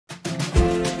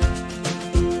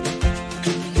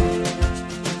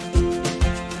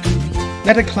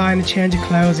Let the client change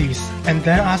clothes and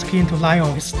then ask him to lie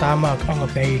on his stomach on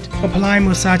a bed. Apply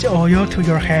massage oil to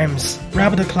your hands.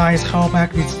 Rub the client's whole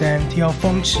back with them till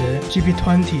Fengchi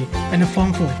GB20 and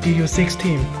Fengfu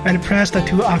DU16 and press the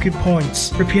 2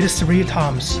 acupoints. Repeat 3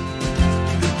 times.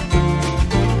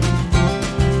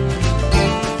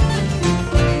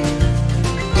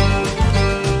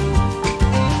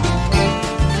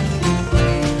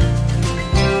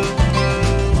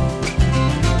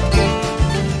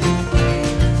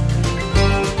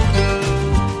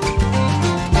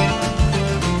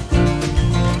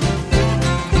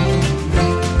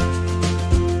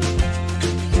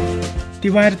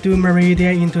 Divide Du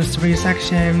meridian into 3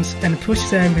 sections and push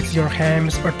them with your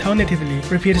hands alternatively.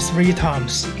 Repeat 3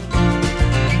 times.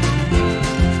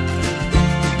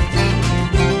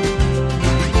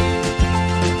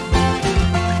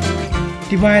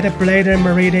 Divide the bladder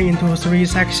meridian into 3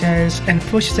 sections and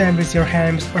push them with your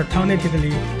hands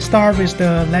alternatively. Start with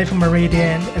the left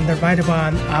meridian and the right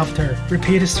one after.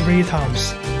 Repeat 3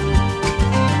 times.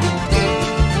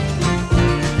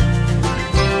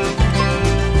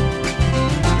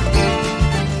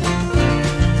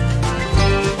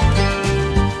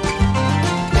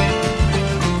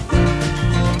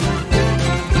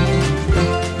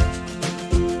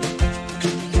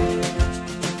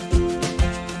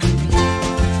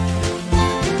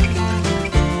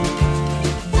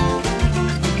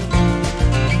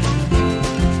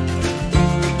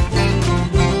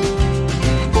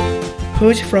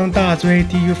 Push from Dazui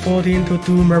DU14 to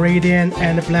Du meridian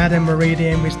and bladder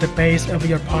meridian with the base of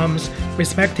your palms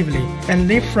respectively, and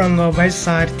lift from a waist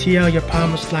side till your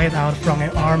palms slide out from an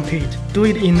armpit. Do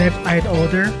it in left-eyed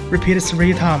order. Repeat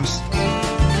 3 times.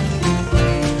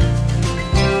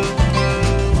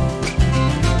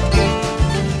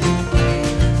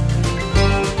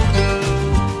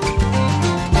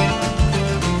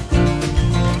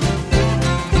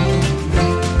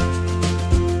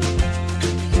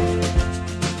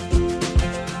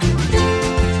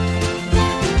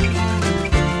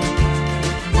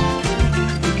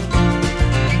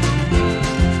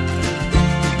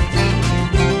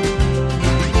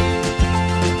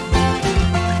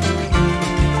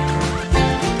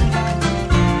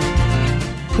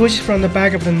 Push from the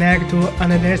back of the neck to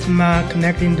anathema,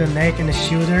 connecting the neck and the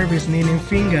shoulder with kneeling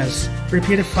fingers.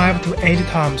 Repeat 5 to 8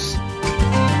 times.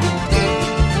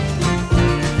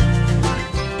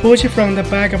 Push from the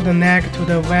back of the neck to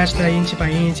the waist inch by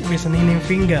inch with kneeling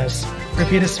fingers.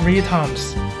 Repeat 3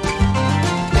 times.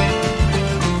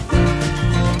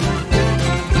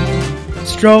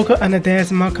 Stroke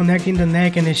anathema, connecting the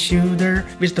neck and the shoulder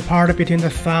with the part between the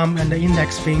thumb and the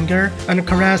index finger, and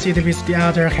caress it with the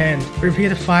other hand.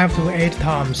 Repeat 5 to 8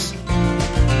 times.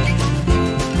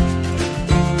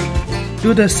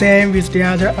 Do the same with the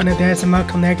other anathema,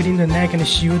 connecting the neck and the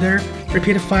shoulder.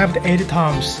 Repeat 5 to 8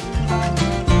 times.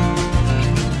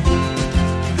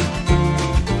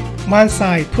 One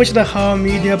side, push the whole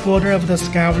medial border of the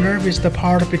scapular with the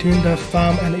part between the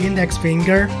thumb and the index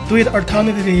finger. Do it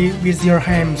alternately with your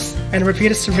hands, and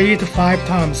repeat 3 to 5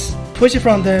 times. Push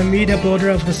from the medial border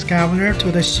of the scapular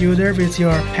to the shoulder with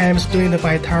your hands doing the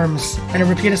by turns, and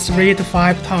repeat 3 to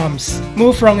 5 times.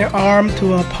 Move from your arm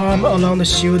to a palm along the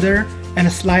shoulder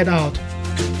and slide out.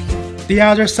 The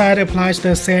other side applies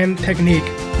the same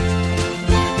technique.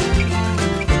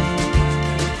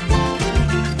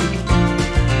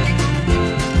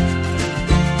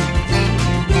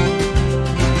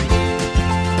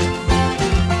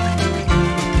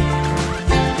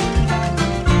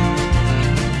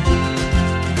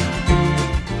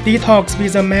 Detox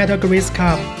with a metal grease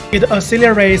cup. It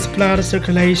accelerates blood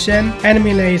circulation,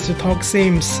 eliminates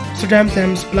toxins,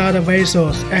 strengthens blood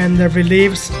vessels, and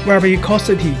relieves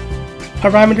varicosity.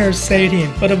 Parameters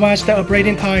setting. Advised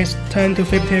operating time is 10 to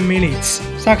 15 minutes.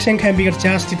 Suction can be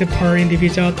adjusted per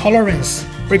individual tolerance.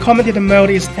 Recommended mode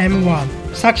is M1.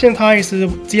 Suction time is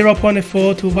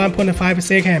 0.4 to 1.5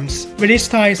 seconds. Release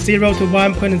time is 0 to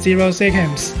 1.0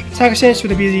 seconds. Suction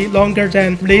should be longer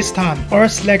than release time, or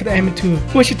select M2.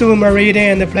 Push Du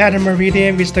meridian and bladder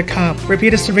meridian with the cup.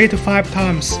 Repeat 3 to 5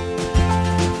 times.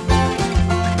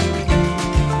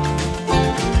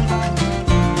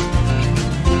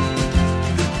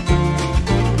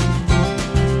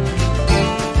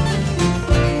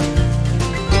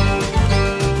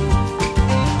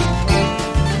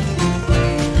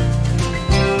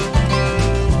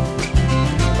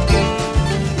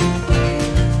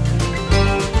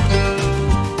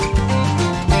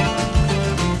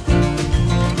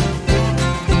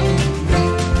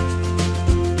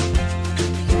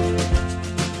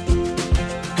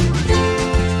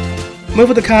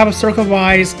 Move the cup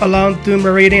circle-wise along the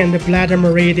meridian and the bladder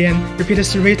meridian. Repeat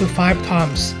 3 to 5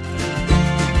 times.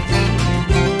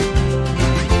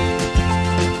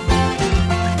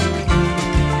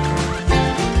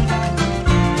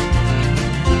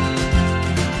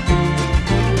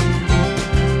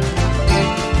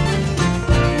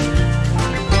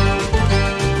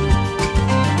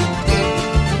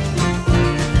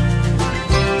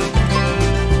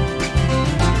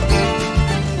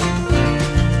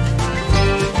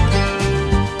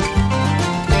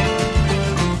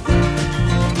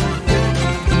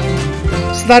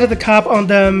 Slide the cup on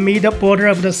the middle border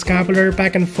of the scapular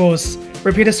back and forth.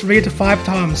 Repeat 3 to 5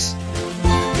 times.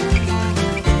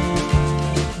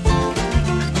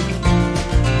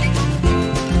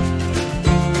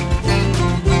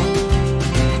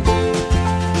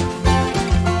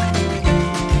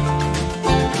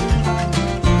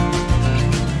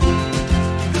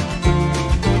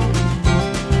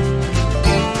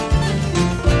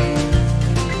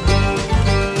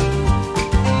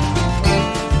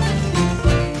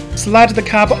 Slide the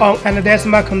cup on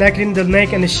anathema connecting the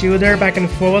neck and the shoulder back and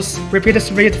forth. Repeat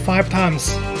 3 to 5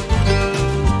 times.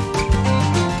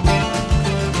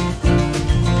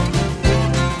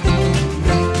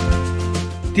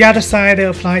 The other side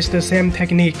applies the same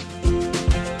technique.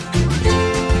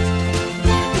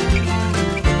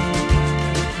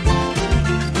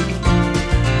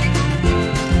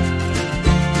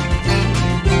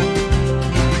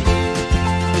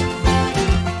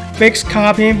 Fix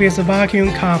cupping with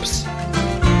vacuum cups.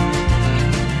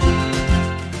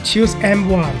 Choose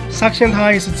M1. Suction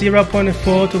time is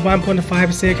 0.4 to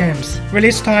 1.5 seconds.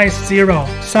 Release time is 0.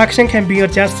 Suction can be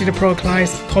adjusted per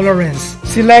client's tolerance.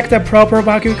 Select the proper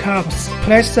vacuum cups.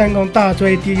 Place them on 大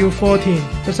椎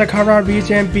DU14, the Sakara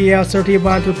region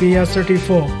BL31 to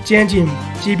BL34, Jianjin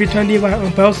GB21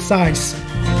 on both sides.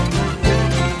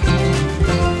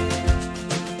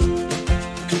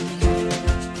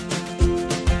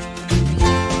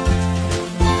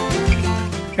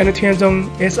 And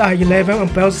Tianzong SI11 on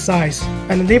both sides,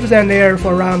 and leave them there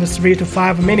for around 3 to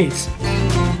 5 minutes.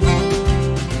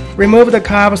 Remove the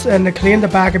cups and clean the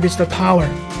bag with the towel.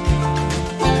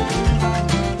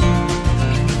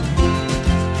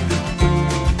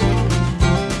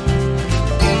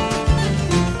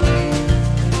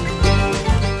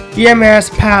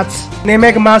 EMS pads. They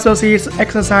make muscles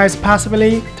exercise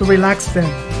passively to relax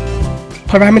them.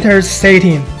 Parameters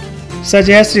setting.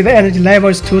 Suggested energy level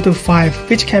is 2 to 5,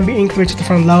 which can be increased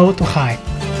from low to high.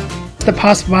 The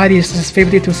pulse value is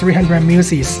 50 to 300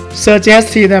 muses.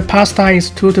 Suggested pulse time is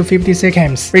 2 to 50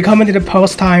 seconds. Recommended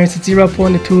pulse time is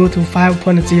 0.2 to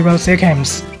 5.0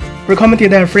 seconds.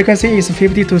 Recommended frequency is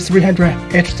 50 to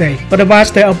 300 each day.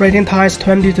 Advised operating time is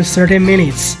 20 to 30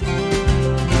 minutes.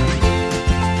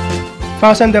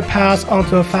 Fasten the pads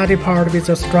onto a fatty part with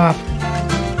a strap.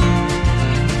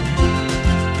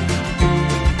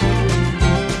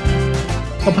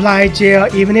 Apply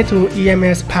gel evenly to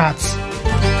EMS pads.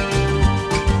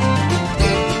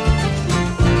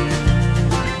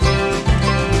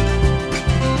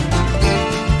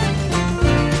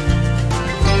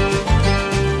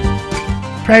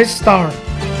 Press start.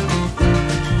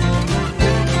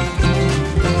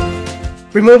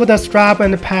 Remove the strap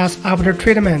and pads after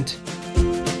treatment.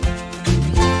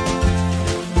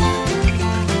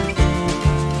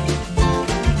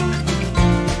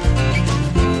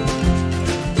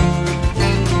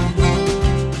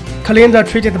 Clean the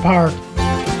treated part.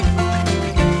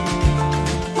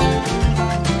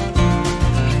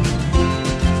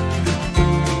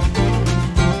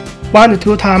 One to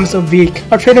 2 times a week.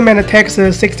 A treatment takes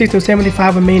 60 to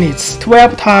 75 minutes.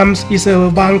 12 times is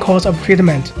one course of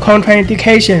treatment.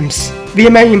 Contraindications: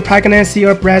 women in pregnancy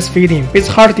or breastfeeding, with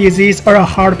heart disease or a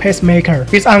heart pacemaker,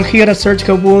 with unhealed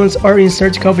surgical wounds or in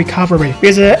surgical recovery,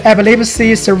 with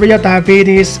epilepsy, severe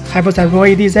diabetes,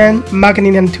 hypothyroidism,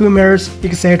 malignant tumors,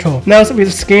 etc. Those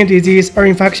with skin disease or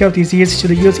infectious disease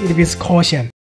should use it with caution.